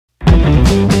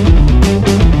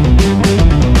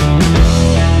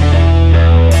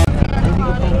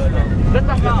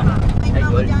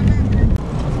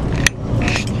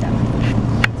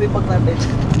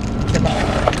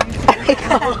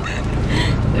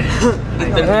Ay.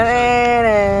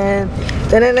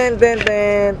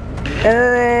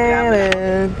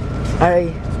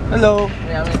 Hello.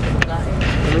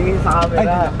 Tumingin sa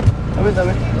camera.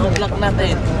 Dami. No-vlog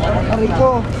natin. Aray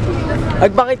ko.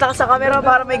 Magpakita ka sa camera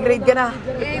para may grade ka na.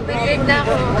 Okay, may grade na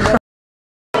ako.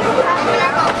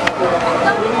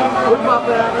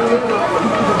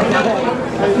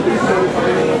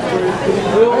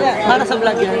 Para sa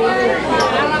vlog yan.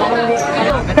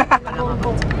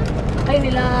 Ay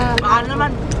nila. Paano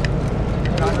naman?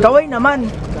 Kaway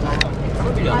naman.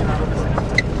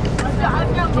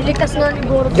 Nilikas na ni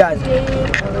Boro. Yan.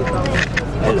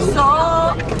 So,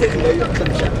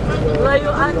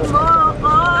 layuan mo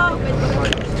ako.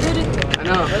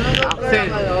 Ano? Axel.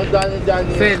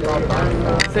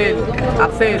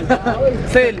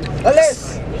 Axel.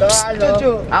 Alis!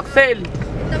 Axel.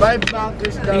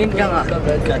 Tingin ka nga.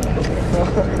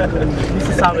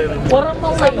 Sasabi mo. Parang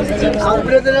mawala si James. Ako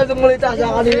pinadala ng mulita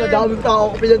sa kanina. Daming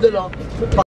tao ako pinadala.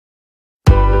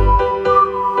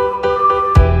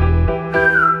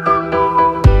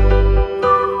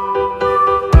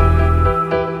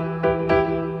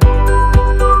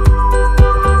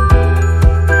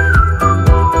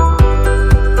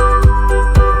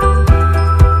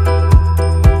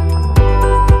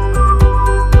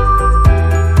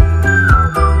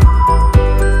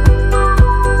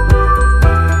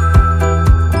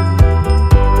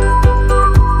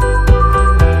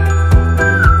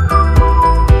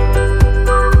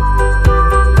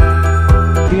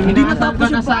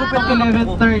 Sa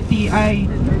 11:30 ay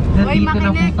nandito na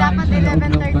po tayo Dapat sa loob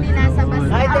ng 11:30 nasa bus.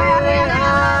 Ay, tere!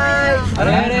 Ay!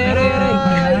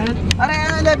 Aray,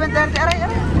 11:30. Aray!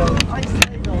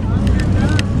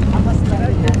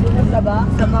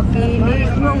 Sa makinis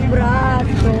mong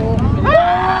braso.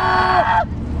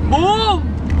 Boom!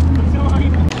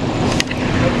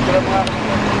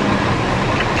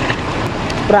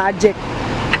 Project.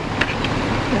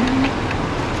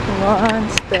 One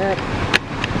step.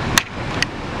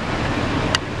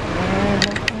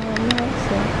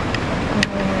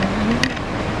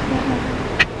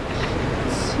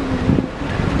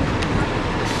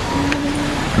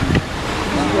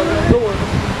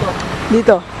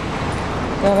 Dito.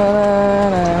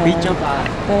 Video pa.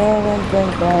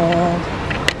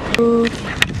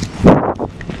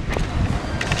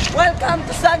 Welcome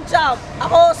to Sunshop!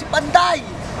 Ako si Panday!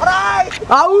 Aray!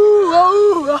 Au!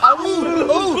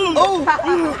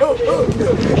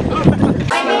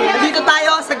 Dito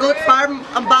tayo sa goat farm,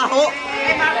 ang baho.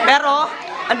 Pero,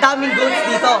 ang daming goats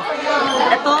dito.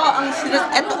 Ito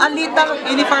ang litang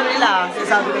uniform nila,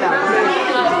 sinasabi nila.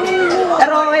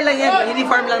 Pero okay lang yan,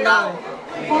 uniform lang daw.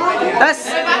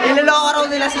 Tapos, niloloko raw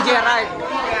nila si Gerard.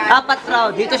 Dapat raw,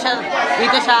 dito siya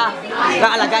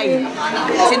nakalagay.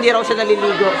 Kasi hindi raw siya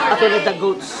naliligo, katulad ng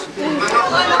goats.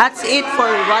 That's it for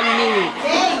 1 minute.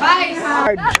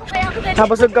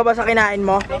 Nabusog ka ba sa kinain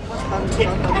mo?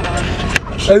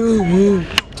 Ayun.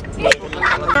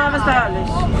 Basta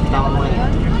alis.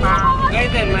 Ngayon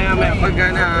din, maya pagka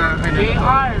na...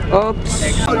 Oops.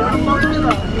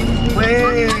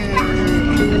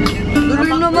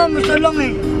 Tuloy naman, gusto lang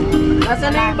eh.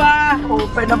 Nasaan na iba?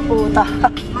 Open ang puta.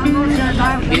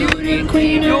 Beauty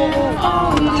queen of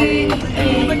all the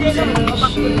ages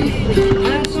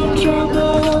has some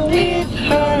trouble with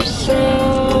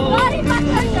herself.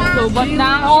 Sobat na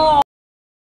ako.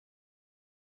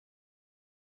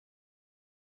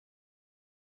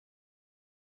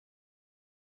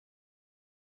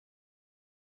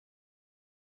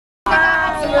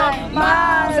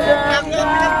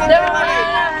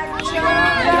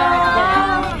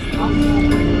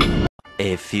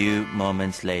 A few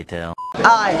moments later.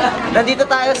 Ay, nandito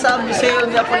tayo sa Museo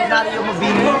ni Apolinario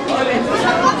Mabini.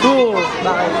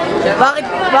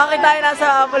 Bakit tayo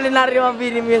nasa Apolinario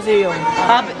Mabini Museum?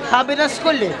 Habi ng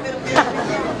school eh.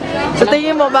 Sa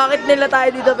tingin mo, bakit nila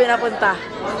tayo dito pinapunta?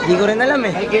 Hindi ko rin alam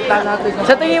eh. Kita natin.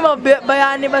 Sa tingin mo,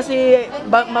 bayani ba si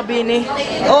Mabini?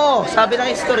 Oo, sabi ng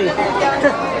history.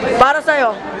 Para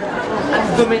sa'yo?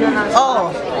 Dumi na na. Oo,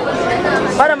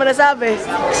 Paano mo nasabi?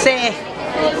 kasi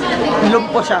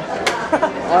lumpo siya.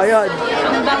 O, yun.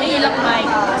 Ang dakilang mic.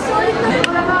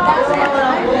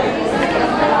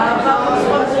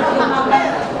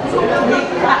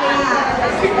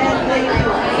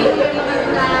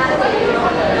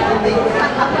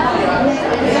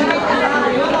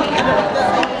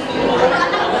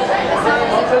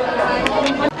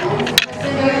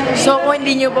 So kung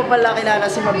hindi nyo pa pala kilala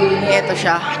si Mabini, eto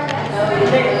siya.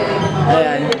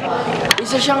 Ayan.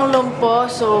 Isa siyang lumpo,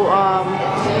 so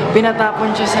pinatapon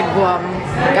siya sa Guam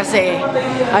kasi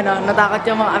natakot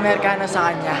yung mga Amerikano sa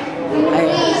kanya.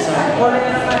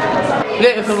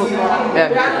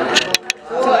 Ayan.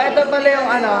 So ito pala yung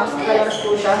ano,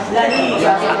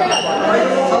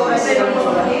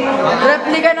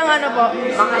 replica ng ano po?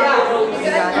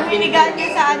 Pinigaan niya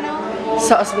sa ano?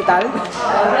 Sa ospital?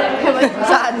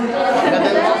 Saan?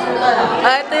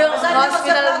 Ito yung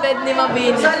hospital bed ni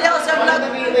Mabini. Masali ako sa vlog.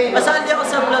 Masali ako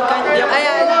sa vlog kahit hindi ako.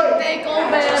 Ayan.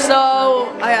 So,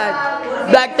 ayan.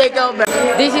 Black takeover.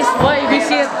 This is why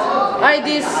visit. Ay,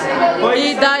 this.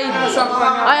 He died.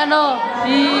 Ay, ano.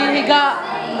 Higa.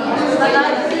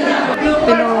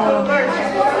 Pino.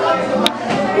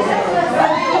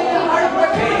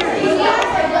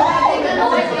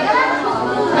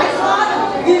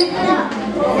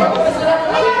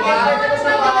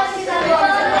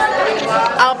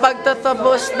 Ang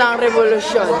pagtatapos ng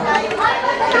revolusyon.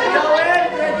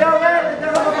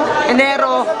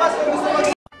 Enero.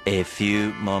 A few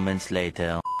moments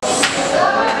later.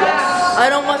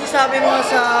 Anong masasabi mo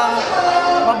sa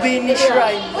Mabini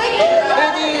Shrine?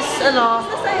 It is,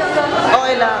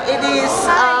 okay lang. It is,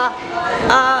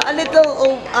 a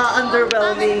little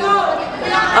underwhelming.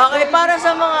 Okay, para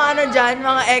sa mga ano dyan,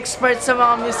 mga experts sa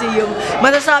mga museum,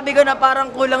 masasabi ko na parang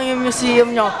kulang yung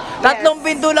museum nyo. Tatlong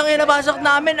pinto lang yung nabasok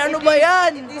namin, ano ba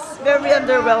yan? It is very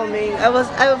underwhelming.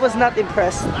 I was not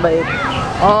impressed by it.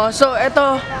 Oh, so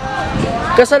eto,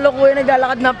 kasalukuyan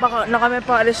naglalakad na kami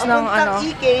paalis ng ano,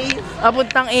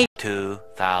 papuntang E.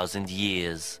 2,000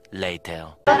 years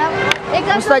later.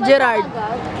 Musta Gerard?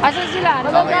 Asan sila?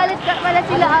 Magagalit ka pala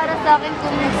sila ara sa akin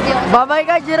kung next year. Bye-bye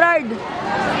ka Gerard!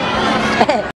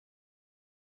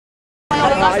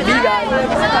 Mga kaibigan.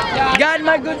 Gan,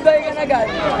 mag-goodbye ka na Gan.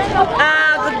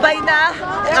 Goodbye na.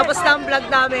 Tapos na ang vlog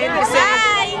namin kasi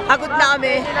hagod na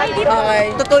kami. Okay.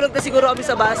 Tutulog na siguro kami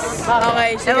sa bus.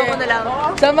 Okay, sige. Ewan ko na lang.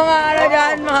 Sa mga ano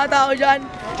dyan, mga tao dyan,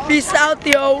 peace out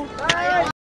yo!